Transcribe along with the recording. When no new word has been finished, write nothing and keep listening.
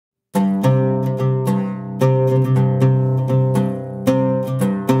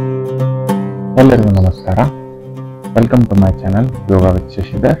ಎಲ್ಲರಿಗೂ ನಮಸ್ಕಾರ. Welcome to my channel yoga with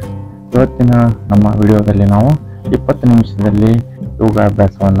Shashidhar. ಇವತ್ತಿನ ನಮ್ಮ ವಿಡಿಯೋದಲ್ಲಿ ನಾವು 20 ನಿಮಿಷದಲ್ಲಿ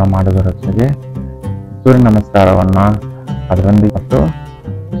ಯೋಗಾಭ್ಯಾಸವನ್ನು ಮಾಡೋದರ ಜೊತೆಗೆ ಸೂರ್ಯ ನಮಸ್ಕಾರವನ್ನು ಅದರೊಂದಿಗೆ ಮತ್ತು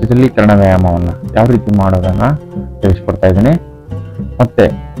ಶಿಥಿಲೀಕರಣ ವ್ಯಾಯಾಮವನ್ನು ಯಾವ ರೀತಿ ಮಾಡೋದನ್ನು ತಿಳಿಸ್ಕೊಡ್ತಾ ಇದ್ದೀನಿ. ಮತ್ತು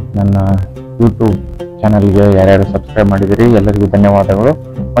ನನ್ನ ಯೂಟ್ಯೂಬ್ ಚಾನಲ್ಗೆ ಯಾರ್ಯಾರು ಸಬ್ಸ್ಕ್ರೈಬ್ ಮಾಡಿದಿರಿ ಎಲ್ಲರಿಗೂ ಧನ್ಯವಾದಗಳು.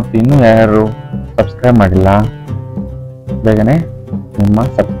 ಮತ್ತು ಇನ್ನೂ ಯಾರ್ಯಾರು ಸಬ್ಸ್ಕ್ರೈಬ್ ಮಾಡಿಲ್ಲ ಬೇಗನೆ ನಿಮ್ಮ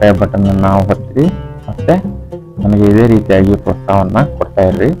ಸಬ್ಸ್ಕ್ರೈಬ್ ಬಟನ್ ಅನ್ನು ಒತ್ತಿರಿ ಮತ್ತೆ ನನಗೆ ಇದೇ ರೀತಿಯಾಗಿ ಪ್ರೋತ್ಸಾಹವನ್ನು ಕೊಡ್ತಾ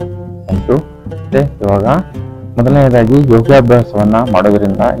ಇರ್ರಿ. Thank you. ಮತ್ತೆ ಇವಾಗ ಮೊದಲನೇದಾಗಿ ಯೋಗಾಭ್ಯಾಸವನ್ನ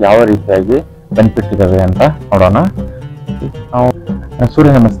ಮಾಡೋದ್ರಿಂದ ಯಾವ ರೀತಿಯಾಗಿ ಬೆನಿಫಿಟ್ ಇದಾವೆ ಅಂತ ನೋಡೋಣ. ನಾವು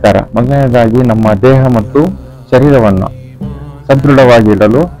ಸೂರ್ಯ ನಮಸ್ಕಾರ ಮೊದಲನೇದಾಗಿ ನಮ್ಮ ದೇಹ ಮತ್ತು ಶರೀರವನ್ನು ಸದೃಢವಾಗಿ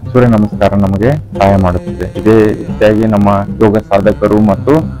ಇಡಲು ಸೂರ್ಯ ನಮಸ್ಕಾರ ನಮಗೆ ಸಹಾಯ ಮಾಡುತ್ತದೆ. ಇದೇ ರೀತಿಯಾಗಿ ನಮ್ಮ ಯೋಗ ಸಾಧಕರು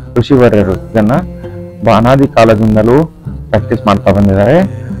ಮತ್ತು ಋಷಿವರ್ಯರು ಇದನ್ನ ಅನಾದಿ ಕಾಲದಿಂದಲೂ ಪ್ರಾಕ್ಟೀಸ್ ಮಾಡ್ತಾ ಬಂದಿದ್ದಾರೆ.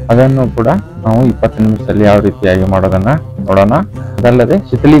 ಅದನ್ನು ಕೂಡ ನಾವು 20 ನಿಮಿಷದಲ್ಲಿ ಯಾವ ರೀತಿಯಾಗಿ ಮಾಡೋದನ್ನ ನೋಡೋಣ. ಅದಲ್ಲದೆ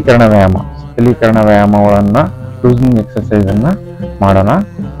ಶಿಥಿಲೀಕರಣ ವ್ಯಾಯಾಮಗಳನ್ನ ಲೂಸಿಂಗ್ ಎಕ್ಸರ್ಸೈಸ್ ಅನ್ನ ಮಾಡೋಣ.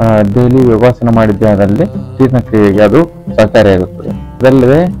 ಡೈಲಿ ಯೋಗಾಸನ ಮಾಡಿದ್ದೇ ಅದರಲ್ಲಿ ಜೀರ್ಣಕ್ರಿಯೆಗೆ ಅದು ಸಹಕಾರಿಯಾಗುತ್ತದೆ.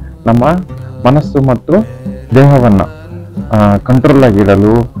 ಅದಲ್ಲದೆ ನಮ್ಮ ಮನಸ್ಸು ಮತ್ತು ದೇಹವನ್ನ ಕಂಟ್ರೋಲ್ ಆಗಿ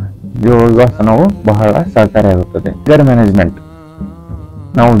ಇಡಲು ಯೋಗಾಸನವು ಬಹಳ ಸಹಕಾರಿಯಾಗುತ್ತದೆ. ಫಿಗರ್ ಮ್ಯಾನೇಜ್ಮೆಂಟ್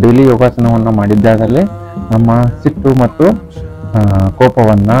ನಾವು ಡೈಲಿ ಯೋಗಾಸನವನ್ನು ಮಾಡಿದ್ದಾದಲ್ಲಿ ನಮ್ಮ ಸಿಟ್ಟು ಮತ್ತು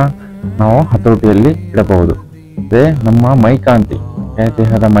ಕೋಪವನ್ನ ನಾವು ಹತೋಟಿಯಲ್ಲಿ ಇಡಬಹುದು. ಅದೇ ನಮ್ಮ ಮೈಕಾಂತಿ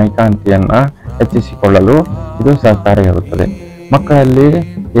ದೇಹದ ಮೈಕಾಂತಿಯನ್ನ ಹೆಚ್ಚಿಸಿಕೊಳ್ಳಲು ಇದು ಸಹಕಾರಿಯಾಗುತ್ತದೆ. ಮಕ್ಕಳಲ್ಲಿ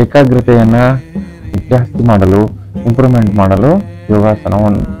ಏಕಾಗ್ರತೆಯನ್ನ ಜಾಸ್ತಿ ಮಾಡಲು ಇಂಪ್ರೂವ್ಮೆಂಟ್ ಮಾಡಲು ಯೋಗಾಸನವು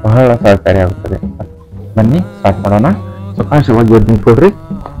ಬಹಳ ಸಹಕಾರಿಯಾಗುತ್ತದೆ. ಬನ್ನಿ ಸ್ಟಾರ್ಟ್ ಮಾಡೋಣ. ಸುಖಾಸವಾಗಿ ಎದ್ದು ಕೊಡ್ರಿ.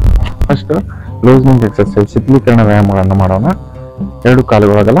 ಫಸ್ಟ್ ಲೂಸ್ನಿಂಗ್ ಎಕ್ಸರ್ಸೈಸ್ ಶಿಥಿಲೀಕರಣ ವ್ಯಾಯಾಮಗಳನ್ನು ಮಾಡೋಣ. 2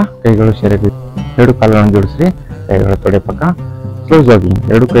 ಕಾಲುಗಳಾಗಲ್ಲ, ಕೈಗಳು ಸೇರಿ 2 ಕಾಲುಗಳನ್ನು ಜೋಡಿಸಿ ಕೈಗಳ ತೊಡೆ ಪಕ್ಕ ಸ್ಲೋ ಜಾಗಿಂಗ್.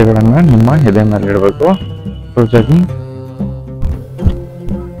 2 ಕೈಗಳನ್ನ ನಿಮ್ಮ ಎದೆ ಮೇಲೆ ಇಡಬೇಕು. Slow jogging.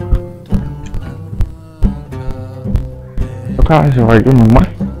 ಸುಖಾಸವಾಗಿ ನಿಮ್ಮ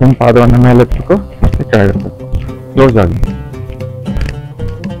ಹಿಂಪಾದವನ್ನು ಮೇಲೆ ಎತ್ತಬೇಕು ಮತ್ತೆ ಕೆಳಗಿಡಬೇಕು. Slow jogging.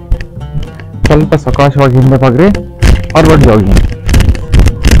 ಸ್ವಲ್ಪ ಸುಖಾಸವಾಗಿ ಹಿಂದೆ ಬಾಗ್ರಿ. Forward jogging.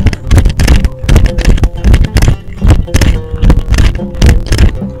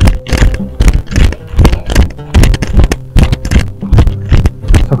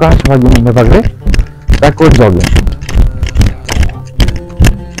 ಸುಖಾಸವಾಗಿ ಮುಂದೆ Bagri. Backward jogging.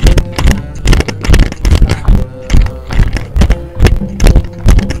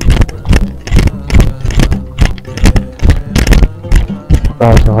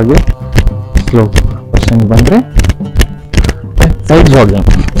 ಸುಖಾಸವಾಗಿ slow percent ಬಂದ್ರೆ side jogging.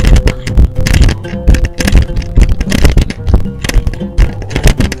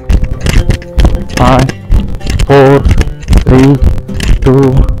 Five, 4, 3, 2,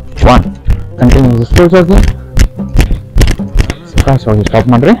 1. Continuous slow jogging. ಸುಖಾಸವಾಗಿ stop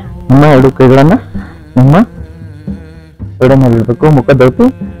ಮಾಡ್ರಿ. ನಿಮ್ಮ 2 ಕೈಗಳನ್ನ ನಿಮ್ಮ ತೊಡೆ ಮೇಲೆ ಇಡಬೇಕು. ಮುಖ ದೊಡ್ಡಿ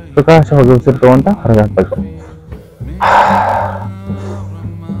ಸುಖಾಸವಾಗಿ ಉಸಿರು ತಗೊಂತ ಹೊರಗೆ ಹಾಕ್ಬೇಕು.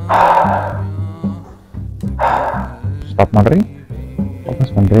 ಸ್ಟಾಪ್ ಮಾಡ್ರಿ.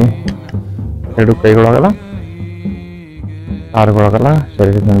 ವಾಪಸ್ ಬನ್ರಿ. 2 ಕೈಗಳಾಗಲ್ಲ, ಕಾಲುಗಳಾಗಲ್ಲ,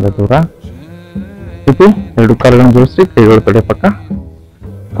 ಶರೀರದಿಂದ ದೂರ ಸ್ಥಿತಿ. 2 ಕಾಲುಗಳನ್ನು ಜೋಡಿಸಿ ಕೈಗಳು ತೊಡೆ ಪಕ್ಕ.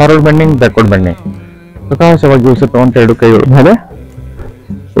 Forward bending, backward bending. ಸುಖಾಸವಾಗಿ ಉಸಿರು ತಗೊಂತ 2 ಕೈಗಳು ಮೇಲೆ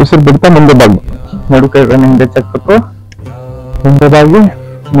ಉಸಿರು ಬಿಡ್ತಾ ಮುಂದೆ ಬಾಗ್ಬೇಕು. 2 ಕೈಗಳನ್ನು ಹಿಂದೆ ಚಕ್ಬೇಕು. ಮುಂದೆ ಬಾಗಿ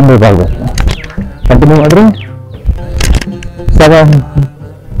ಮುಂದೆ ಬಾಗ್ಬೇಕು. ಕಂಟಿನ್ಯೂ ಮಾಡ್ರಿ. 7,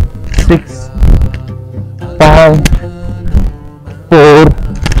 6, 5, 4,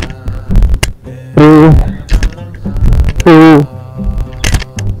 3, 2,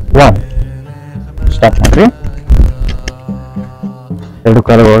 1. ಸ್ಟಾಪ್ ಮಾಡ್ರಿ. 2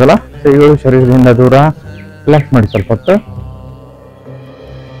 ಕಾಲು ಹೋಗಲ್ಲ, ಕೈಗಳು ಶರೀರದಿಂದ ದೂರ. ರಿಲ್ಯಾಕ್ಸ್ ಮಾಡಿ ಸ್ವಲ್ಪ ಹೊತ್ತು.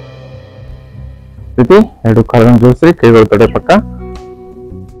 ಸ್ಥಿತಿ. 2 ಕಾಲುಗಳನ್ನು ಜೋಡಿಸಿ ಕೈಗಳು ತೊಡೆ ಪಕ್ಕ.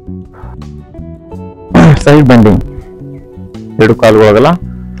 Side bending. 2 ಕಾಲು ಹೋಗಲ್ಲ,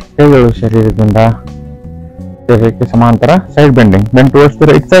 ಕೈಗಳು ಶರೀರದಿಂದ ಶರೀರಕ್ಕೆ ಸಮಾಂತರ. Side bending. Bend towards the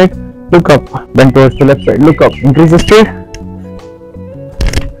right side, look up. Bend towards the left side, look up. Increase the speed.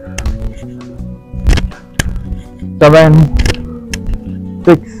 7,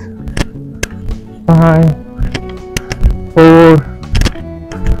 6, 5, 4,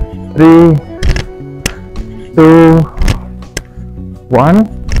 3, 2, 1.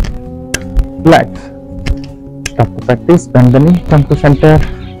 Relax. Stop the practice. Bend the knee. Come to center.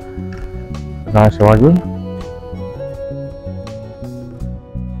 ಸುಖಾಸವಾಗಿ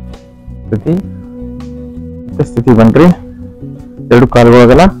ಸ್ಥಿತಿ ಬನ್ರಿ. 2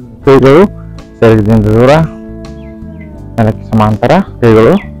 ಕಾಲುಗಳಾಗಲ್ಲ, ಕೈಗಳು ಶರೀರದಿಂದ ದೂರ, ನೆಲಕ್ಕೆ ಸಮಾಂತರ.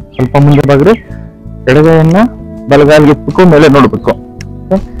 ಕೈಗಳು ಸ್ವಲ್ಪ ಮುಂದೆ ಬಾಗ್ರಿ. ಎಡಗೈಯನ್ನ ಬಲಗಾಲಿಗೆ ಎತ್ತಬೇಕು, ಮೇಲೆ ನೋಡ್ಬೇಕು.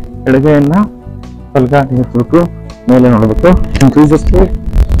 ಎಡಗೈಯನ್ನ ಬಲಗಾಲಿಗೆ ಎತ್ತಬೇಕು, ಮೇಲೆ ನೋಡ್ಬೇಕು. ಇನ್ಕ್ರೀಸಸ್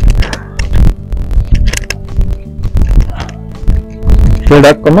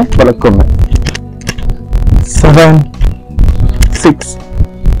ಎಡಕ್ಕೊಮ್ಮೆ ಬಲಕ್ಕೊಮ್ಮೆ. 7 6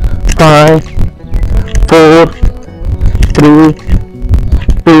 5 4 3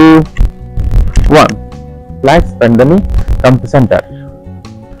 2 1. ರಿಲ್ಯಾಕ್ಸ್. ಬನ್ನಿ, ಕಮ್ ಟು ಸೆಂಟರ್.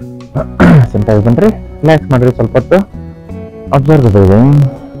 ಸೆಂಟರ್ ಬನ್ರಿ, ರಿಲ್ಯಾಕ್ಸ್ ಮಾಡ್ರಿ ಸ್ವಲ್ಪ ಹೊತ್ತು. Observe breathing.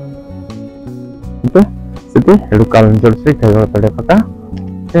 ಸ್ಥಿತಿ. ಎರಡು ಕಾಲನ್ನು ಜೋಡಿಸಿ, ಕೈಗಳು ತಡೆ ಪಕ್ಕ.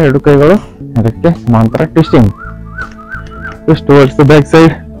 ಎರಡು ಕೈಗಳು ಅದಕ್ಕೆ ಸಮಾಂತರ twisting. Twist towards the back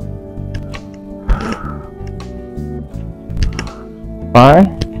side. 5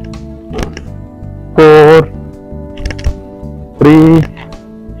 4 3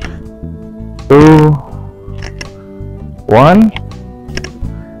 2 1.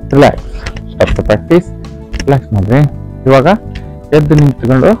 Relax. Stop the practice. Relax ಮಾಡ್ರಿ. ಇವಾಗ ಎದ್ದು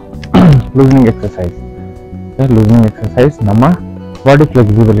ನಿಂತ್ಕೊಂಡು ಲೂಸನಿಂಗ್ ಎಕ್ಸರ್ಸೈಸ್. ಲೂಸನಿಂಗ್ ಎಕ್ಸರ್ಸೈಸ್ ನಮ್ಮ ಬಾಡಿ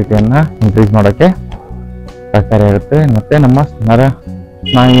ಫ್ಲೆಕ್ಸಿಬಿಲಿಟಿಯನ್ನ ಇನ್ಕ್ರೀಸ್ ಮಾಡೋಕ್ಕೆ ಸಹಕಾರಿಯಾಗುತ್ತೆ, ಮತ್ತೆ ನಮ್ಮ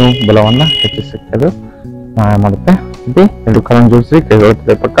ಸ್ನಾಯು ಬಲವನ್ನ ಹೆಚ್ಚಿಸಕ್ಕೆ ಅದು ಸಹಾಯ ಮಾಡುತ್ತೆ. ಎರಡು ಕಾಲನ್ನು ಜೋಡಿಸಿ, ಕೈಗಳು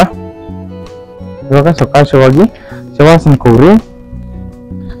ತಲೆ ಪಕ್ಕ. ಇವಾಗ ಸಾವಕಾಶವಾಗಿ ಶವಾಸನ ಕೂರಿ.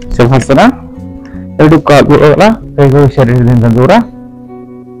 ಶವಾಸನ. ಎರಡು ಕಾಲುಗಳ ಕೈಗಳು ಶರೀರದಿಂದ ದೂರ.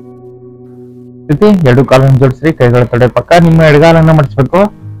 ಎರಡು ಕಾಲನ್ನು ಜೋಡಿಸಿ, ಕೈಗಳ ತಡೆ ಪಕ್ಕ. ನಿಮ್ಮ ಎಡಗಾಲನ್ನ ಮಡಿಸ್ಬೇಕು,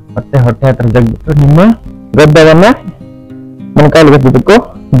 ಮತ್ತೆ ಹೊಟ್ಟೆ ಹತ್ರ ಜಗ್ಬಿಟ್ಟು ನಿಮ್ಮ ಗದ್ದವನ್ನ ಮೊಣಕಾಲಿಗೆ ಎತ್ತಬೇಕು,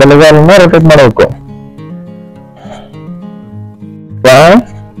 ಬಲಗಾಲನ್ನ ರೊಟೇಟ್ ಮಾಡಬೇಕು. 5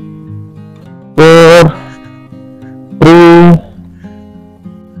 4 3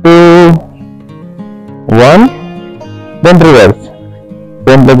 2 1. Then reverse.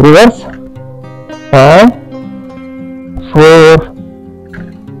 Then leg reverse. 5 4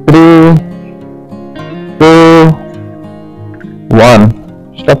 3 2 1.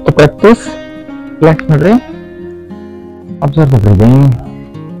 Stop the practice. Relax ಮಾಡ್ರಿ. Observe the breathing.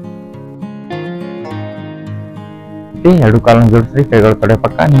 ಎರಡು ಕಾಲನ್ನು ಜೋಡಿಸಿ, ಕೈಗಳು ತಡೆ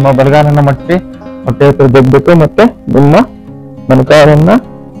ಪಕ್ಕ. ನಿಮ್ಮ ಬಲಗಾಲನ್ನ ಮಡಿಸಿ ಹೊಟ್ಟೆ ಹತ್ರ ಜಗ್ಬೇಕು, ಮತ್ತೆ ನಿಮ್ಮ ಮೊಣಕಾಲನ್ನ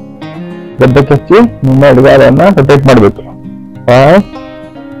ಗದ್ದಕ್ಕೆ ಹಚ್ಚಿ ನಿಮ್ಮ ಎಡಗಾಲನ್ನ ರೊಟೇಟ್ ಮಾಡಬೇಕು. 5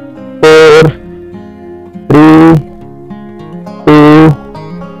 4 3 2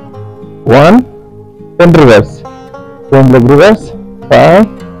 1. Then reverse. Then leg reverse. 5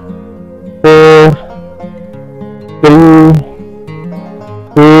 4 3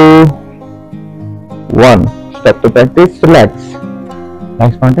 2 1. Stop to practice. Relax.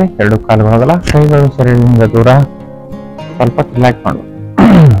 Relax ಮಾಡಿ. ಎರಡು ಕಾಲುಗಳಾಗಲ್ಲ, ಕೈಗಳು ಶರೀರದಿಂದ ದೂರ. ಸ್ವಲ್ಪ ರಿಲ್ಯಾಕ್ಸ್ ಮಾಡು.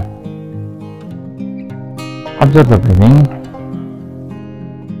 Observe the breathing.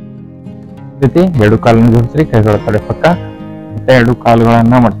 ಎರಡು ಕಾಲನ್ನು ಜೋಡಿಸಿ, ಕೈಗಳ ತಡೆ ಪಕ್ಕ. ಮತ್ತೆ ಎರಡು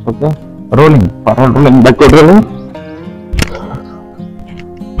ಕಾಲುಗಳನ್ನ ಮಡಿಸ್ಬೇಕು. Rolling. Forward rolling, backward rolling.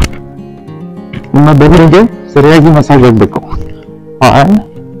 ನಿಮ್ಮ ಬೆವರಿಗೆ ಸರಿಯಾಗಿ ಮಸಾಜ್ ಆಗಬೇಕು. 5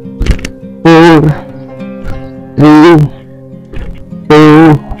 4 3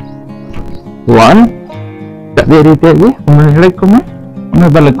 2 1. ಅದೇ ರೀತಿಯಾಗಿ ಒಮ್ಮೆ ಎಡಕ್ಕೊಮ್ಮೆ, ಒಮ್ಮೆ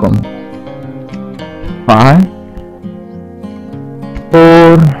ಬಲಕ್ಕೊಮ್ಮೆ. 5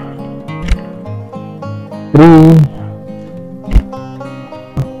 4 3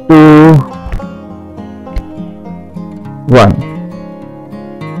 2 1.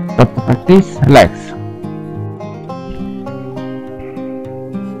 Practice. Relax.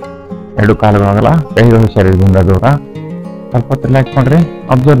 ಎರಡು ಕಾಲುಗಳಾಗಲ್ಲ, ಕೈಗಳು ಶರೀರದಿಂದ ದೂರ. ಸ್ವಲ್ಪ ರಿಲ್ಯಾಕ್ಸ್ ಮಾಡ್ರಿ.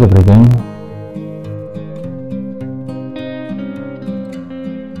 Observe the breathing.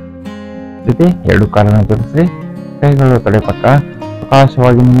 ಎರಡು ಕಾಲನ್ನು ಜೋಡಿಸಿ, ಕೈಗಳು ತಡೆ ಪಕ್ಕ.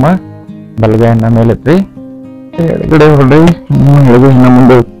 ಸಾವಕಾಶವಾಗಿ ನಿಮ್ಮ ಬಲಗೈಯನ್ನ ಮೇಲೆತ್ತಿ, ಎಡಗಡೆ ಹೊರಡಿ. ಎಡಗೈಯನ್ನ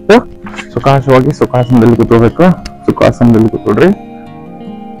ಮುಂದೆ ಇಟ್ಟು ಸಾವಕಾಶವಾಗಿ ಸುಖಾಸನದಲ್ಲಿ ಕೂತ್ಕೋಬೇಕು. ಸುಖಾಸನದಲ್ಲಿ ಕೂತ್ಕೊಡ್ರಿ.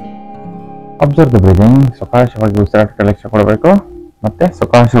 Observe the breathing. ಸಾವಕಾಶವಾಗಿ ಉಸಿರಾಟಕ್ಕೆ ಲಕ್ಷ್ಯ ಕೊಡಬೇಕು, ಮತ್ತೆ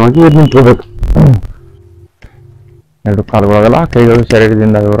ಸಾವಕಾಶವಾಗಿ ಎದ್ದು ನಿಂತ್ಕೋಬೇಕು. ಎರಡು ಕಾಲುಗಳಾಗಲ್ಲ, ಕೈಗಳು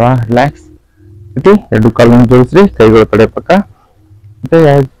ಶರೀರದಿಂದ ದೂರ. ರಿಲ್ಯಾಕ್ಸ್. ಎರಡು ಕಾಲನ್ನು ಜೋಡಿಸ್ರಿ, ಕೈಗಳು ತಡೆ ಪಕ್ಕ. ಮತ್ತೆ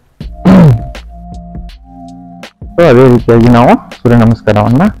ಅದೇ ರೀತಿಯಾಗಿ ನಾವು ಸೂರ್ಯ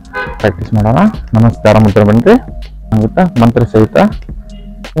ನಮಸ್ಕಾರವನ್ನ ಪ್ರಾಕ್ಟೀಸ್ ಮಾಡೋಣ. ನಮಸ್ಕಾರ ಮಂತ್ರ ಬನ್ರಿ, ಆಗುತ್ತಾ? ಮಂತ್ರ ಸಹಿತ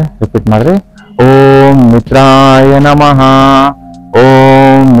ರಿಪೀಟ್ ಮಾಡ್ರಿ. ಓಂ ಮಿತ್ರಾಯ ನಮಃ,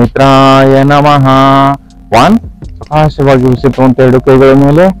 ಓಂ ಮಿತ್ರಾಯ ನಮಃ. 1. ಸಾವಕಾಶವಾಗಿ ಉಸಿರು ತಗೊಂತ ಎರಡು ಕೈಗಳ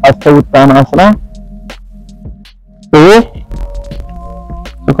ಮೇಲೆ ಹಸ್ತ ಉತ್ಥಾನಾಸನ. 2.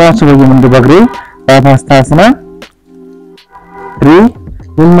 ಸಾವಕಾಶವಾಗಿ ಮುಂದೆ ಬಗ್ರಿ, ಪಾದಹಸ್ತಾಸನ. 3.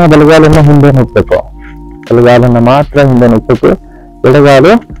 ನಿಮ್ಮ ಬಲಗಾಲನ್ನ ಹಿಂದೆ ನುಗ್ಗಬೇಕು, ಬಲಗಾಲನ್ನ ಮಾತ್ರ ಹಿಂದೆ ನುಗ್ಗಬೇಕು.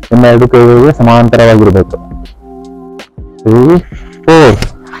 ಎಡಗಾಲು ನಿಮ್ಮ ಎರಡು ಕೈಗಳಿಗೆ ಸಮಾಂತರವಾಗಿರ್ಬೇಕು. 3 4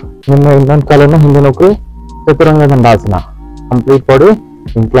 ನಿಮ್ಮ ಇನ್ನೊಂದು ಕಾಲನ್ನು ಹಿಂದೆ ನೂಕಿ ಚತುರಂಗ ದಂಡಾಸನ. ಕಂಪ್ಲೀಟ್ ಬಾಡಿ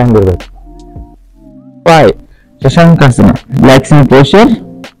ಇನ್ಕ್ಲೈನ್ ಇರಬೇಕು. 5 ಶಶಾಂಕಾಸನ ರಿಲ್ಯಾಕ್ಸಿಂಗ್ ಪೋಸ್ಚರ್.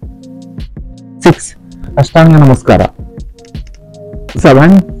 6 ಅಷ್ಟಾಂಗ ನಮಸ್ಕಾರ.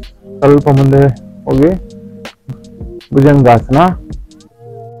 7 ಸ್ವಲ್ಪ ಮುಂದೆ ಹೋಗಿ ಭುಜಂಗಾಸನ.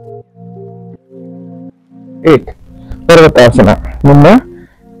 8 ಪರ್ವತಾಸನ. ನಿಮ್ಮ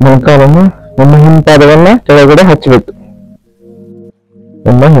ಮೊಣಕಾಲನ್ನು ನಿಮ್ಮ ಹಿಂಪಾದವನ್ನ ಕೆಳಗಡೆ ಹಚ್ಚಬೇಕು.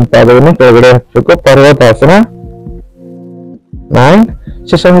 ಪರ್ವತಾಸನ. 9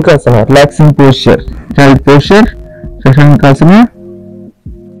 Shashankasana relaxing posture, child posture, Shashankasana.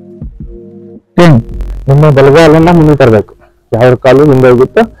 10 ನಿಮ್ಮ ಬಲಗಾಲನ್ನ ಮುಂದೆ ತರಬೇಕು. ಯಾವ ಕಾಲು ಹಿಂದೆ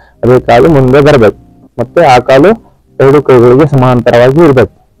ಹೋಗುತ್ತೋ ಅದೇ ಕಾಲು ಮುಂದೆ ಬರಬೇಕು. ಮತ್ತೆ ಆ ಕಾಲು 2 ಕೈಗಳಿಗೆ ಸಮಾಂತರವಾಗಿ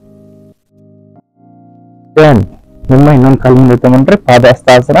ಇರಬೇಕು. 10 ನಿಮ್ಮ ಇನ್ನೊಂದು ಕಾಲು ಮುಂದೆ ತಗೊಂಡ್ರೆ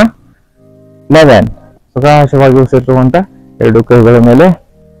ಪಾದಹಸ್ತಾಸನ. 11 ಸಕಾಶವಾಗಿ ಉಸಿರುವಂತ 2 ಕೈಗಳ ಮೇಲೆ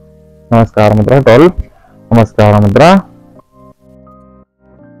ನಮಸ್ಕಾರ ಮುದ್ರ. 12 ನಮಸ್ಕಾರ ಮುದ್ರ.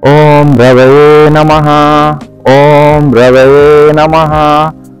 ಓಂ ರವಯೇ ನಮಃ, ಓಂ ರವಯೇ ನಮಃ.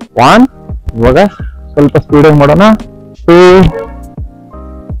 1 ಇವಾಗ ಸ್ವಲ್ಪ ಸ್ಪೀಡ್ ಮಾಡೋಣ. 2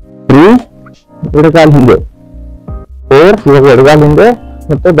 3 ಎಡಗಾಲ್ ಹಿಂದೆ. 4 ಇವಾಗ ಎಡಗಾಲ್ ಹಿಂದೆ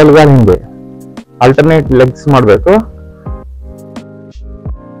ಮತ್ತೆ ಬಲಗಾಲ್ ಹಿಂದೆ ಆಲ್ಟರ್ನೇಟ್ ಲೆಗ್ಸ್ ಮಾಡಬೇಕು.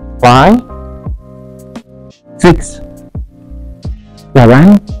 5 6 7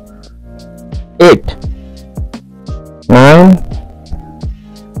 8 9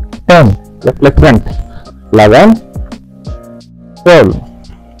 10 ಲೆಫ್ಟ್ ಫ್ರಂಟ್. 11 12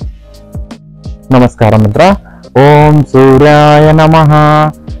 ನಮಸ್ಕಾರ ಮುದ್ರ. ಓಂ ಸೂರ್ಯಾಯ ನಮಃ,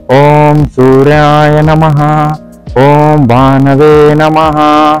 ಓಂ ಸೂರ್ಯಾಯ ನಮಃ. ಓಂ ಭಾನವೇ ನಮಃ,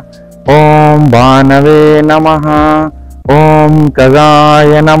 ಓಂ ಭಾನವೇ ನಮಃ. ಓಂ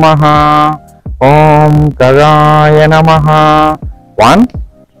ಖಗಾಯ ನಮಃ, ಓಂ ಖಗಾಯ ನಮಃ. 1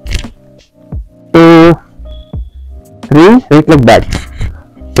 2 3 right leg back.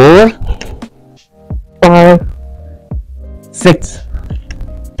 4 5 6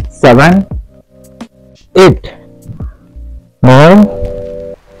 7 8 9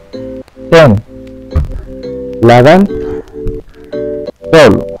 10 11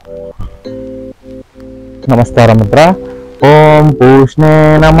 12 ನಮಸ್ಕಾರ ಮುದ್ರ. ಓಂ ಪೂಷ್ಣೇ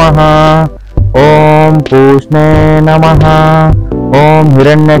ನಮಃ, ಓಂ ಪೂಷ್ಣೇ ನಮಃ. ಓಂ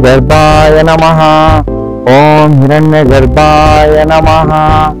ಹಿರಣ್ಯ ಗರ್ಭಾಯ ನಮಃ, ಓಂ ಹಿರಣ್ಯ ಗರ್ಭಾಯ ನಮಃ.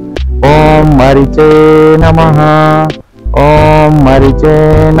 ಓಂ ಮರಿಚೇ ನಮಃ, ಓಂ ಮರಿಚೇ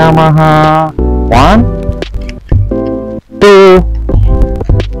ನಮಃ. 1 2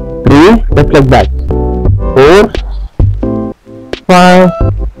 3 left leg back. 4 5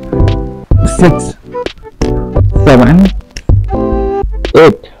 6 7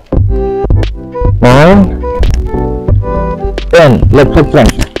 8 9 10 left foot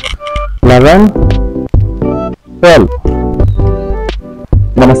front. 11 12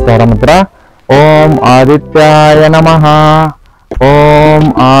 ನಮಸ್ಕಾರ ಮುದ್ರ. ಓಂ ಆದಿತ್ಯಾಯ ನಮಃ, ಓಂ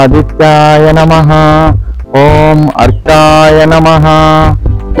ಆದಿತ್ಯಾಯ ನಮಃ. ಓಂ ಅರ್ಕಾಯ ನಮಃ,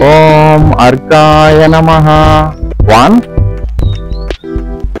 ಓಂ ಅರ್ಕಾಯ ನಮಃ. 1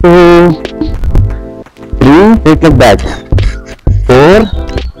 2 3 take it back. 4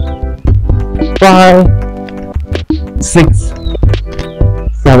 5 6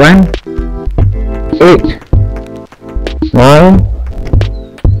 7 8 9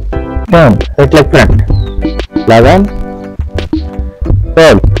 10 right leg front. 11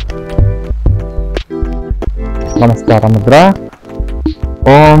 12 ನಮಸ್ಕಾರ ಮುದ್ರ.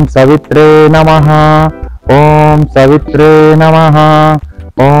 ಓಂ ಸವಿತ್ರೇ ನಮಃ, ಓಂ ಸವಿತ್ರೇ ನಮಃ.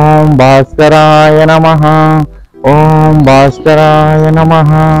 ಓಂ ಭಾಸ್ಕರಾಯ ನಮಃ, ಓಂ ಭಾಸ್ಕರಾಯ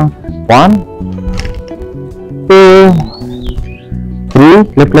ನಮಃ. 1 2 3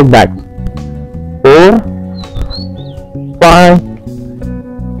 left leg back. 4 5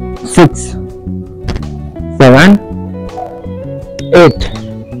 6 7 8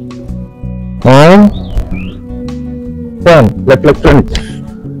 9 10 left leg front.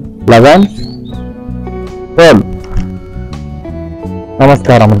 11 12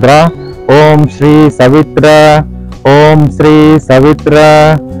 ನಮಸ್ಕಾರ ಮುದ್ರ. ಓಂ ಶ್ರೀ ಸವಿತ್ರ, ಓಂ ಶ್ರೀ ಸವಿತ್ರ.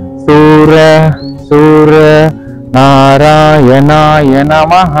 ಸೂರ್ಯ ಸೂರ್ಯ ನಾರಾಯಣಾಯ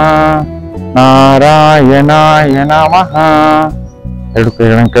ನಮಃ, ನಾರಾಯಣಾಯ ನಮಃ. 2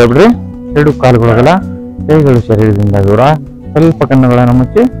 ಕೈಗಳನ್ನು ಕೇಳ್ಬಿಡ್ರಿ. 2 ಕಾಲುಗಳಲ್ಲ, ಕೈಗಳು ಶರೀರದಿಂದ ದೂರ. ಸ್ವಲ್ಪ ಕಣ್ಣುಗಳನ್ನು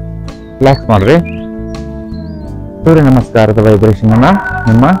ಮುಚ್ಚಿ ರಿಲ್ಯಾಕ್ಸ್ ಮಾಡ್ರಿ. ಸೂರ್ಯ ನಮಸ್ಕಾರದ ವೈಬ್ರೇಷನ್ ಅನ್ನ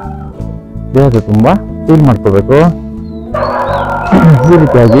ನಿಮ್ಮ ದೇಹದ ತುಂಬ ಫೀಲ್ ಮಾಡ್ಕೋಬೇಕು. ಈ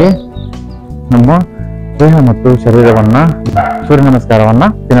ರೀತಿಯಾಗಿ ನಮ್ಮ ದೇಹ ಮತ್ತು ಶರೀರವನ್ನ ಸೂರ್ಯ ನಮಸ್ಕಾರವನ್ನ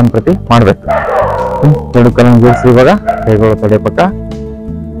ದಿನಂಪ್ರತಿ ಮಾಡಬೇಕು. 2 ಕಾಲನ್ನು ಜೋಡಿಸಿ. ಇವಾಗ ಕೈಗಳು ತೊಡೆ ಪಕ್ಕ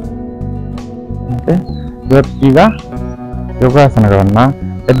ಈಗ ಯೋಗಾಸನಗಳನ್ನ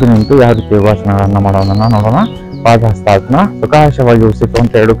ಎದ್ದು ನಿಂತು ಯಾವ ರೀತಿ ಯೋಗಾಸನಗಳನ್ನ ಮಾಡೋದನ್ನ ನೋಡೋಣ. ಪಾದಹಸ್ತಾಸನ. ಸುಖಾಶವಾಗಿ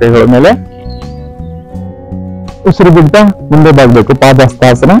ಉಸಿರುವಂತ 2 ಕೈಗಳ ಮೇಲೆ ಉಸಿರು ಬಿಡ್ತಾ ಮುಂದೆ ಬಾಗ್ಬೇಕು.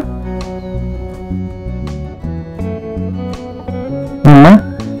 ಪಾದಹಸ್ತಾಸನ. ನಿಮ್ಮ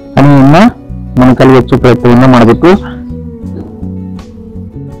ಹಣೆಯನ್ನ ಮೊಣಕಾಲಿಗೆ ಹೆಚ್ಚು ಪ್ರಯತ್ನವನ್ನ ಮಾಡಬೇಕು.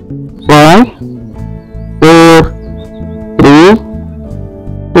 5 4 3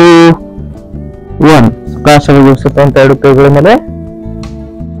 2 1. ಸುಖಾಶವಾಗಿ ಉಸಿರುವಂತ 2 ಕೈಗಳ ಮೇಲೆ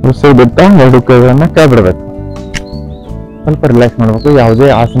ಉಸಿರು ಬಿಡ್ತಾ 2 ಕೈಗಳನ್ನ ಕೈ ಬಿಡಬೇಕು. ಸ್ವಲ್ಪ ರಿಲ್ಯಾಕ್ಸ್ ಮಾಡ್ಬೇಕು. ಯಾವುದೇ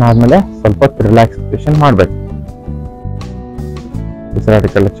ಆಸನ ಆದ್ಮೇಲೆ ಸ್ವಲ್ಪ ರಿಲ್ಯಾಕ್ಸೇಷನ್ ಮಾಡ್ಬೇಕು.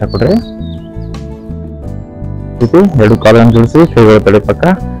 ಉಸಿರಾಟಕ್ಕೆ ಲಕ್ಷ್ಯ ಕೊಡ್ರಿ. 2 ಕಾಲನ್ನು ಜೋಡಿಸಿ ಕೈಗಳ ತಡೆ ಪಕ್ಕ.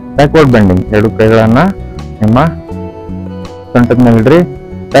 Backward bending. 2 ಕೈಗಳನ್ನ ನಿಮ್ಮ ಸೊಂಟದ ಮೇಲೆ ಇಡ್ರಿ.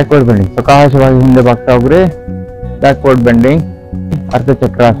 Backward bending. ಸುಖಾಶವಾಗಿ ಹಿಂದೆ ಬಾಗ್ತಾ ಹೋಗ್ರಿ. Backward bending.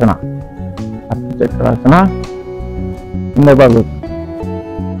 ಅರ್ಧಚಕ್ರಾಸನ. ಅರ್ಧಚಕ್ರಾಸನ. ಹಿಂದೆ ಬಾಗ್ಬೇಕು.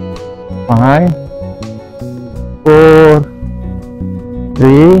 5 4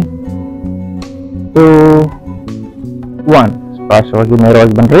 3 2 1. ಸುಖಾಶವಾಗಿ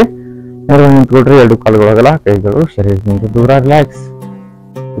ನೇರವಾಗಿ ಬನ್ರಿ. ನೇರವಾಗಿ ನಿಂತ್ಕೊಡ್ರಿ. 2 ಕಾಲುಗಳಾಗಲ್ಲ. ಕೈಗಳು ಶರೀರದಿಂದ ದೂರ. ರಿಲ್ಯಾಕ್ಸ್.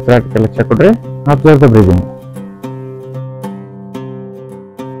 ಉಸಿರಾಟಕ್ಕೆ ಲಕ್ಷ್ಯ ಕೊಡ್ರಿ. Observe the breathing.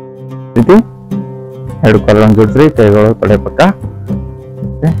 2 ಕಾಲುಗಳನ್ನು ಜೋಡಿಸ್ರಿ. ಕೈಗಳು ತೊಡೆ ಪಕ್ಕ.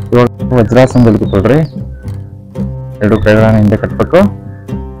 ಇವಾಗ ವಜ್ರಾಸನದಲ್ಲಿ ಕೂತ್ಕೊಳ್ರಿ. 2 ಕೈಗಳನ್ನ ಹಿಂದೆ ಕಟ್ಬೇಕು.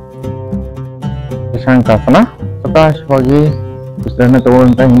 ಶಶಾಂಕಾಸನ. ಸುಖಾಶವಾಗಿ ಉಸಿರನ್ನ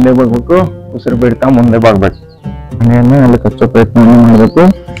ತಗೊಂಡ ಹಿಂದೆ ಬಾಗ್ಬೇಕು. ಉಸಿರು ಬಿಡ್ತಾ ಮುಂದೆ ಬಾಗ್ಬೇಕು. ಮನೆಯನ್ನ ಅಲ್ಲಿ ಕಚ್ಚೋ ಪ್ರಯತ್ನವನ್ನು ಮಾಡಬೇಕು.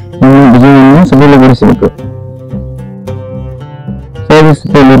 ಭುಜವನ್ನು ಸಬಲಗೊಳಿಸಬೇಕು.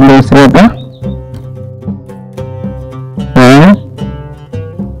 ಸ್ಥಿತಿಯಲ್ಲಿ ಉಸಿರಾಟ. 5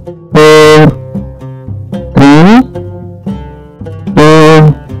 4 3 2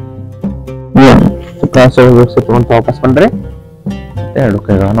 1. ಸುಖಾಶವಾಗಿ ಉಸಿರುವಂತ ವಾಪಸ್ ಬಂದ್ರೆ 2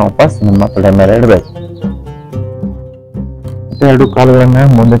 ಕೈಗಳನ್ನ ವಾಪಸ್ ನಿಮ್ಮ ತೊಡೆ ಮೇಲೆ ಇಡಬೇಕು. 2 ಕಾಲುಗಳನ್ನ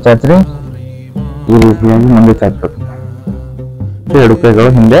ಮುಂದೆ ಚಾಚ್ರಿ. ಈ ರೀತಿಯಾಗಿ ಮುಂದೆ ಚಾಚಬೇಕು. 2 ಕೈಗಳು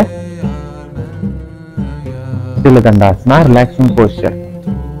ಹಿಂದೆ. ದಂಡಾಸನ. Relaxing posture.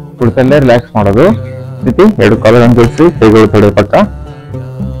 ಕುಳಿತಲ್ಲೇ ರಿಲ್ಯಾಕ್ಸ್ ಮಾಡೋದು. 2 ಕಾಲುಗಳನ್ನು ಜೋಡಿಸಿ ಕೈಗಳು ತೊಡೆ ಪಕ್ಕ.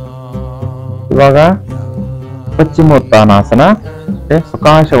 ಇವಾಗ ಪಶ್ಚಿಮೋತ್ಥಾನಾಸನ.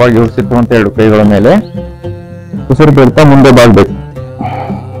 ಸುಖಾಶವಾಗಿ ಉಸಿರುವಂತ 2 ಕೈಗಳ ಮೇಲೆ ಉಸಿರು ಬಿಡ್ತಾ ಮುಂದೆ ಬಾಗ್ಬೇಕು.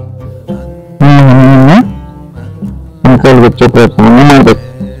 ಕೈಗೆ ಹೆಚ್ಚು ಪ್ರಯತ್ನವನ್ನು ಮಾಡಬೇಕು.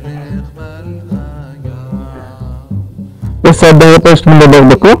 ಸಾಧ್ಯ ಆಗುತ್ತೆ ಅಷ್ಟು ಮುಂದೆ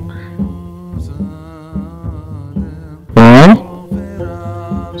ಬಾಗ್ಬೇಕು. 5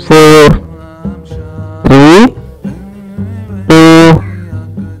 4 3 2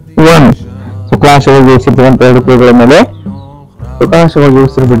 1. ಸುಖಾಶವಾಗಿ ಉಸಿರುವಂತ 2 ಕೈಗಳ ಮೇಲೆ ಸುಖಾಶವಾಗಿ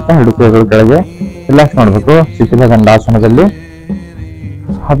ಉಸಿರು ಬಿಡ್ತಾ 2 ಕೈಗಳು ಕೆಳಗೆ. ರಿಲ್ಯಾಕ್ಸ್ ಮಾಡಬೇಕು. ಶಿಥಿಲ ದಂಡಾಸನದಲ್ಲಿ.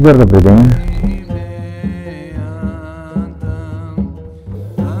 Observe the breathing.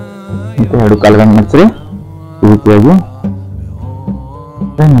 2 ಕಾಲುಗಳನ್ನು ಮಡಿಸ್ರಿ. ಈ ರೀತಿಯಾಗಿ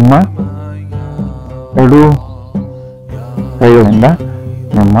ನಿಮ್ಮ 2 ಕೈಗಳಿಂದ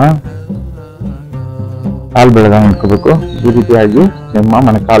ನಿಮ್ಮ ಕಾಲು ಬೆಳಗಾವಿ ಇಟ್ಕೋಬೇಕು. ಈ ರೀತಿಯಾಗಿ ನಿಮ್ಮ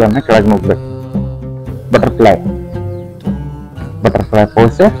ಮೊಣಕಾಲನ್ನ ಕೆಳಗೆ ನುಗ್ಬೇಕು. ಬಟರ್ಫ್ಲೈ. Butterfly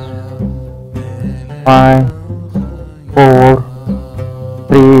posture. 5 4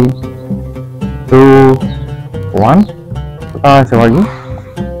 3 2 1. ಸುಖಾಶವಾಗಿ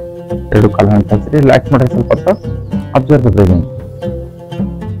 2 ಕಾಲನ್ನು ಚಾಚ್ರಿ. ರಿಲ್ಯಾಕ್ಸ್ ಮಾಡಿ ಸ್ವಲ್ಪ ಹೊತ್ತು. Observe the breathing.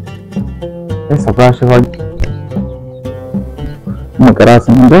 ಸುಖಾಶವಾಗಿ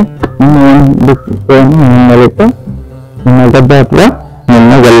ಮಕರಾಸನ. ಹಿನ್ನೆಲೆಟ್ಟು ನಿಮ್ಮ ಗಡ್ಡೆ ಅಥವಾ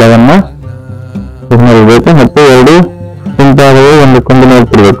ನಿಮ್ಮ ಗಲ್ಲವನ್ನ ಹಿನ್ನೆಲೆಬೇಕು ಮತ್ತು 2 ಹಿಂಪಾದಗಳು ಒಂದಕ್ಕೊಂದು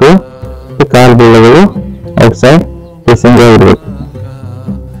ನೋಡ್ತಿರ್ಬೇಕು. ಕಾಲು ಬೆಳ್ಳಗಳು ಔಟ್ಸೈಡ್ ಫೇಸಿಂಗ್ ಆಗಿರ್ಬೇಕು.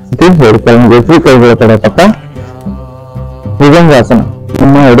 2 ಕಾಲನ್ನು ಜೋಡಿಸಿ ಕೈಗಳ ತಡೆ ಪಕ್ಕ. ಭುಜಂಗಾಸನ.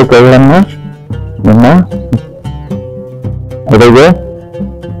 ನಿಮ್ಮ 2 ಕೈಗಳನ್ನ ನಿಮ್ಮ ಎಡೆಗೆ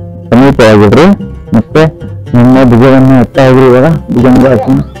ಸಮೀಪವಾಗಿಡ್ರಿ. ಮತ್ತೆ ನಿಮ್ಮ ಭುಜವನ್ನು ಎತ್ತಾಗಿ. ಇವಾಗ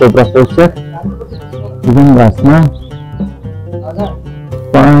bhujangasana. Cobra posture. Bhujangasana.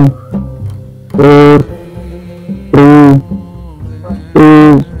 5 4 3 2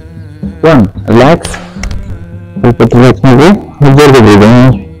 1. Relax. ಸ್ವಲ್ಪ ರಿಲ್ಯಾಕ್ಸ್ ಮಾಡಿ. Observe the breathing.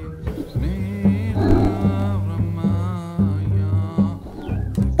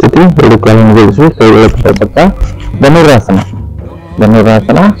 2 ಕಾಲನ್ನು ಜೋಡಿಸಿ ಕೈಗಳ ತಡೆ ಪಕ್ಕ. ಧನುರಾಸನ.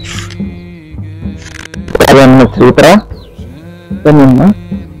 ಧನುರಾಸನ. ಶ್ರೀತರ. ನಿಮ್ಮ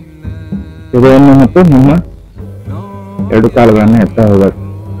ಹೃದಯವನ್ನು ಮತ್ತು ನಿಮ್ಮ 2 ಕಾಲುಗಳನ್ನು ಎತ್ತಾ ಹೋಗ್ಬೇಕು.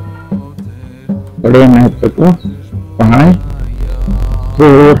 ತೊಡೆಯನ್ನು ಎತ್ತಬೇಕು. 5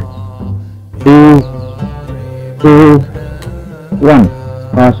 4 3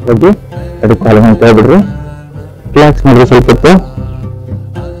 ಸಕಾಶವಾಗಿ ಎರಡು ಕಾಲುಗಳನ್ನು ತೆಗೆದ್ಬಿಡ್ರಿ. ರಿಲ್ಯಾಕ್ಸ್ ಮಾಡ್ರಿ, ಸ್ವಲ್ಪ ಹೊತ್ತು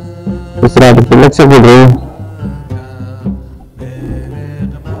ಉಸಿರಾಟ ರಿಲ್ಯಾಕ್ಸ್ ಆಗ್ಬಿಡ್ರಿ.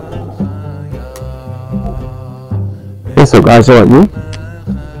 ಸಕಾಶವಾಗಿ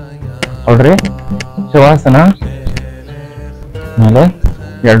ನೋಡ್ರಿ. ಶವಾಸನ ಮೇಲೆ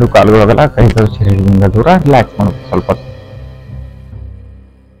ಎರಡು ಕಾಲುಗಳಾಗಲ್ಲ, ಕೈಗಳು ಶರೀರದಿಂದ ದೂರ ರಿಲ್ಯಾಕ್ಸ್ ಮಾಡೋದು ಸ್ವಲ್ಪ ಹೊತ್ತು.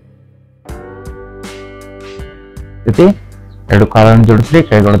 ಎರಡು ಕಾಲನ್ನು ಜೋಡಿಸ್ರಿ,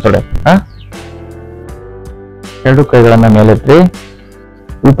 ಕೈಗಳು ತೊಡೆ. ಎರಡು ಕೈಗಳನ್ನ ಮೇಲೆತ್ರಿ,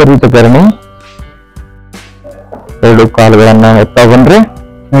 ವಿಪರೀತ ಕರಣಿ. ಎರಡು ಕಾಲುಗಳನ್ನ ಎತ್ತಾ ಬಂದ್ರಿ,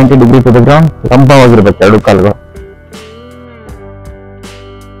 90 ಡಿಗ್ರಿ ಟು ದ ಗ್ರೌಂಡ್. ಲಂಬವಾಗಿರ್ಬೇಕು ಎರಡು ಕಾಲುಗಳು.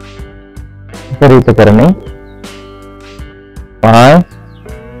 ವಿಪರೀತ ಕರಣಿ. 5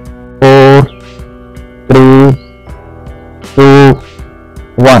 4 3 2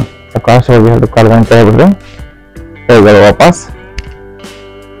 1. ಸಕಾಶವಾಗಿ ಎರಡು ಕಾಲುಗಳನ್ನು ತೆಗೆದ್ಬಿಡ್ರಿ. ಕೈಗಳು ವಾಪಸ್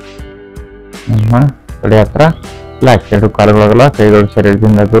ನಿಮ್ಮ ತೊಡೆ ಹತ್ರ. ರಿಲ್ಯಾಕ್ಸ್, ಎರಡು ಕಾಲುಗಳಾಗಲ್ಲ, ಕೈಗಳು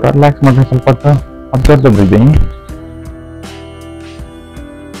ಶರೀರದಿಂದ ದೂರ. ರಿಲ್ಯಾಕ್ಸ್ ಮಾಡ್ರಿ ಸ್ವಲ್ಪ ಹೊತ್ತು. Observe the breathing.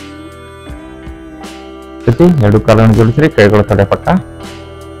 ಎರಡು ಕಾಲನ್ನು ಜೋಡಿಸ್ರಿ, ಕೈಗಳು ತೊಡೆ ಪಕ್ಕ.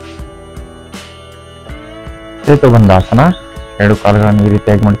 ಸೇತು ಬಂದಾಸನ. ಎರಡು ಕಾಲುಗಳನ್ನು ಈ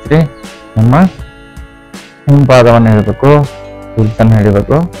ರೀತಿಯಾಗಿ ಮಾಡಿಸ್ರಿ. ನಿಮ್ಮ ಹಿಂಪಾದವನ್ನು ಹಿಡಬೇಕು, ಹಿಲ್ಸನ್ನು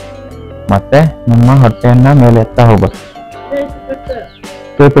ಹಿಡಿಬೇಕು, ಮತ್ತೆ ನಿಮ್ಮ ಹೊಟ್ಟೆಯನ್ನ ಮೇಲೆ ಎತ್ತಾ ಹೋಗ್ಬೇಕು.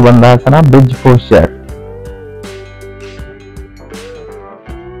 Setu ಬಂದಾಸನ, bridge posture.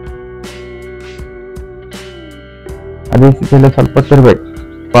 ಅದೇ ಸ್ಥಿತಿಯಲ್ಲಿ ಸ್ವಲ್ಪ ಹೊತ್ತಿರ್ಬೇಕು.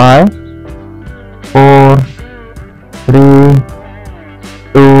 5 4 3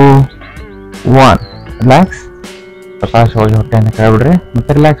 2 1. ರಿಲ್ಯಾಕ್ಸ್. ಪ್ರಕಾಶವಾಗಿ ಹೊಟ್ಟೆಯನ್ನು ಕೆಳಬಿಡ್ರಿ,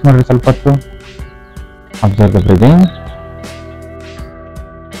 ಮತ್ತೆ ರಿಲ್ಯಾಕ್ಸ್ ಮಾಡ್ರಿ ಸ್ವಲ್ಪ ಹೊತ್ತು. Observe the breathing.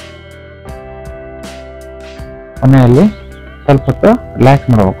 ಕೊನೆಯಲ್ಲಿ ಸ್ವಲ್ಪ ಹೊತ್ತು ರಿಲ್ಯಾಕ್ಸ್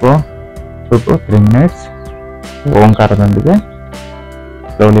ಮಾಡಬೇಕು. 2 to 3 minutes ಓಂಕಾರದೊಂದಿಗೆ.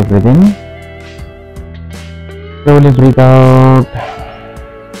 Slowly breathing, slowly breathe out.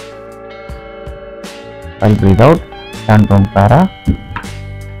 while breathe out, chant ಓಂಕಾರ.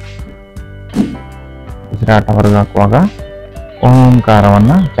 ಉಸಿರಾಟ ಹೊರಗೆ ಹಾಕುವಾಗ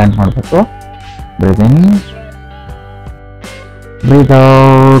ಓಂಕಾರವನ್ನ ಚಾಂಟ್ ಮಾಡಬೇಕು. ಬ್ರೀತ್ ಇನ್, ಬ್ರೀತ್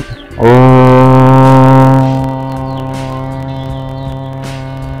ಔಟ್.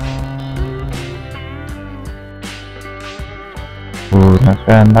 ಪೂರಕ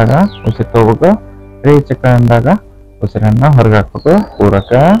ಅಂದಾಗ ಉಸಿರು ತಗೋಬೇಕು. ರೇಚಕ ಅಂದಾಗ ಉಸಿರನ್ನ ಹೊರಗೆ ಹಾಕ್ಬೇಕು.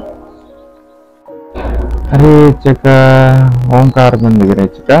 ಪೂರಕ, ರೇಚಕ. ಓಂಕಾರದೊಂದಿಗೆ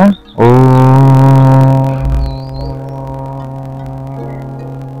ರೇಚಕ.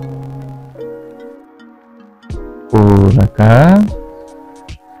 ಪೂರಕ,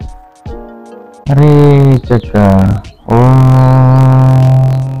 ರೇಚಕ.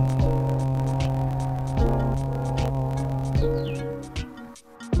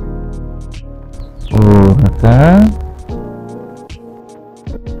 ಪೂರಕ,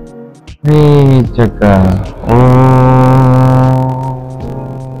 ರೇಚಕ.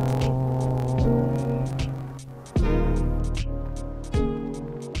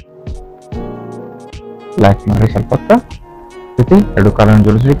 ರಿಲ್ಯಾಕ್ಸ್ ಮಾಡಿ ಸ್ವಲ್ಪ ಹೊತ್ತು. ಎರಡು ಕಾಲನ್ನು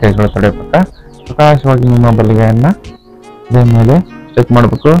ಜೋಡಿಸಿ, ಕೈಗಳ ತೊಡೆ ಪಕ್ಕ. ಪ್ರಕಾಶವಾಗಿ ನಿಮ್ಮ ಬಲಗೈಯನ್ನ ಅದೇ ಮೇಲೆ ಸ್ಟ್ರೆಚ್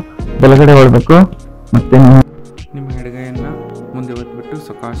ಮಾಡಬೇಕು. ಬಲಗಡೆ ಹೊಳಬೇಕು. ಮತ್ತೆ ನಿಮ್ಮ ಎಡಗೈಯನ್ನ ಮುಂದೆ ಒತ್ಬಿಟ್ಟು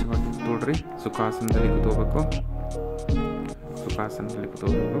ಸುಖಾಸವಾಗಿ ಕೂತ್ಕೊಳ್ರಿ. ಸುಖಾಸನದಲ್ಲಿ ಕೂತ್ಕೋಬೇಕು. ಸುಖಾಸನದಲ್ಲಿ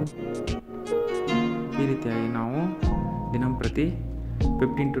ಕೂತ್ಕೋಬೇಕು. ಈ ರೀತಿಯಾಗಿ ನಾವು ದಿನಂಪ್ರತಿ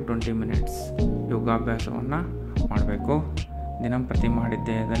 15 to 20 minutes ಯೋಗಾಭ್ಯಾಸವನ್ನು ಮಾಡಬೇಕು. ದಿನಂಪ್ರತಿ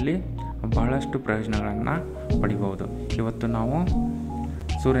ಮಾಡಿದ್ದೇದಲ್ಲಿ ಬಹಳಷ್ಟು ಪ್ರಯೋಜನಗಳನ್ನು ಪಡಿಬಹುದು. ಇವತ್ತು ನಾವು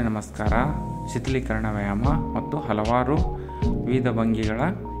ಸೂರ್ಯ ನಮಸ್ಕಾರ, ಶಿಥಿಲೀಕರಣ ವ್ಯಾಯಾಮ ಮತ್ತು ಹಲವಾರು ವಿವಿಧ ಭಂಗಿಗಳ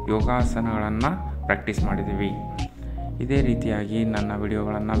ಯೋಗಾಸನಗಳನ್ನು ಪ್ರಾಕ್ಟೀಸ್ ಮಾಡಿದ್ದೀವಿ. ಇದೇ ರೀತಿಯಾಗಿ ನನ್ನ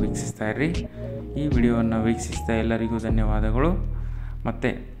ವಿಡಿಯೋಗಳನ್ನು ವೀಕ್ಷಿಸ್ತಾ ಇರ್ರಿ. ಈ ವಿಡಿಯೋವನ್ನು ವೀಕ್ಷಿಸಿದ ಎಲ್ಲರಿಗೂ ಧನ್ಯವಾದಗಳು.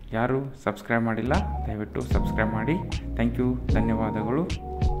 ಮತ್ತು ಯಾರು ಸಬ್ಸ್ಕ್ರೈಬ್ ಮಾಡಿಲ್ಲ, ದಯವಿಟ್ಟು ಸಬ್ಸ್ಕ್ರೈಬ್ ಮಾಡಿ. ಥ್ಯಾಂಕ್ ಯು, ಧನ್ಯವಾದಗಳು.